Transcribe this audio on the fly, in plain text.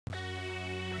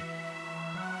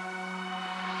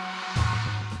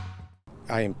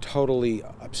I am totally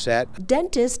upset.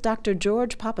 Dentist Dr.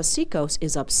 George Papasikos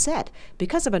is upset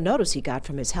because of a notice he got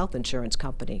from his health insurance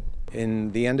company.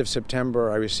 In the end of September,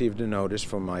 I received a notice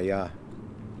from my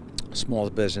small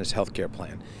business health care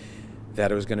plan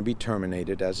that it was going to be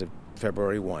terminated as of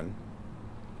February 1,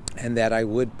 and that I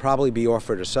would probably be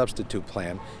offered a substitute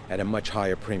plan at a much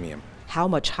higher premium. How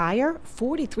much higher?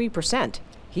 43%.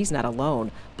 He's not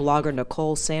alone. Blogger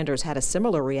Nicole Sanders had a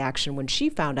similar reaction when she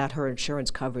found out her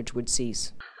insurance coverage would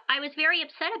cease. I was very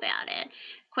upset about it,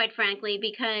 quite frankly,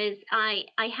 because I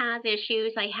have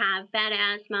issues. I have bad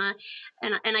asthma,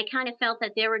 and I kind of felt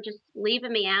that they were just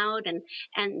leaving me out.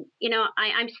 And you know,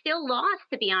 I'm still lost,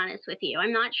 to be honest with you.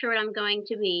 I'm not sure what I'm going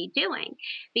to be doing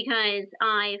because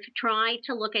I've tried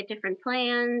to look at different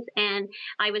plans, and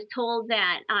I was told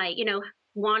that I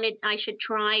should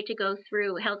try to go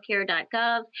through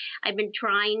healthcare.gov. I've been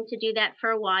trying to do that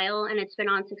for a while, and it's been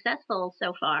unsuccessful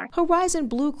so far. Horizon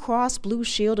Blue Cross Blue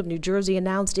Shield of New Jersey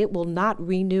announced it will not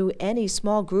renew any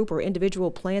small group or individual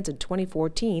plans in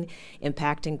 2014,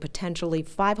 impacting potentially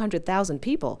 500,000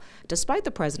 people, despite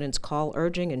the president's call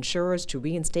urging insurers to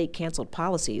reinstate canceled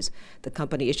policies. The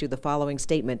company issued the following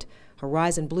statement.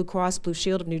 Horizon Blue Cross Blue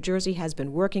Shield of New Jersey has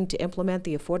been working to implement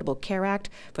the Affordable Care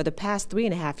Act for the past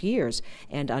 3.5 years,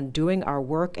 and undoing our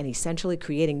work and essentially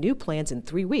creating new plans in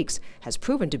 3 weeks has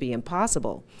proven to be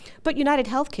impossible. But United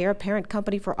Healthcare, parent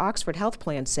company for Oxford Health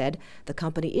Plan, said the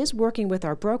company is working with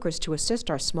our brokers to assist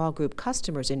our small group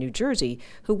customers in New Jersey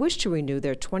who wish to renew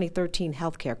their 2013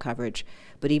 health care coverage.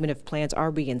 But even if plans are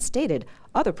reinstated,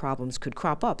 other problems could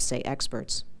crop up, say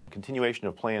experts. Continuation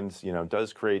of plans,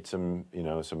 does create some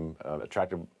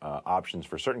attractive options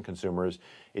for certain consumers.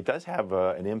 It does have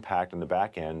an impact on the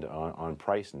back end on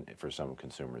price for some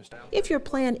consumers. If your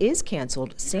plan is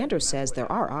canceled, Sanders says there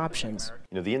are options.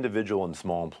 The individual and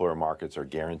small employer markets are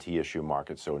guarantee issue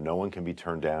markets, so no one can be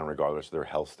turned down regardless of their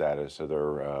health status or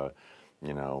their,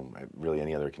 really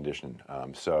any other condition.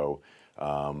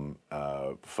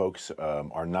 Folks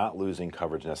are not losing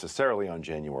coverage necessarily on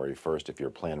January 1st. If your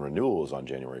plan renewal is on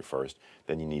January 1st,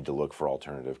 then you need to look for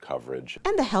alternative coverage.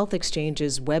 And the health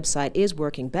exchange's website is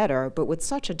working better, but with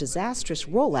such a disastrous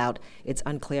rollout, it's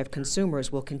unclear if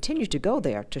consumers will continue to go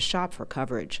there to shop for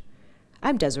coverage.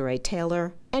 I'm Desiree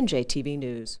Taylor, NJTV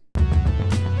News.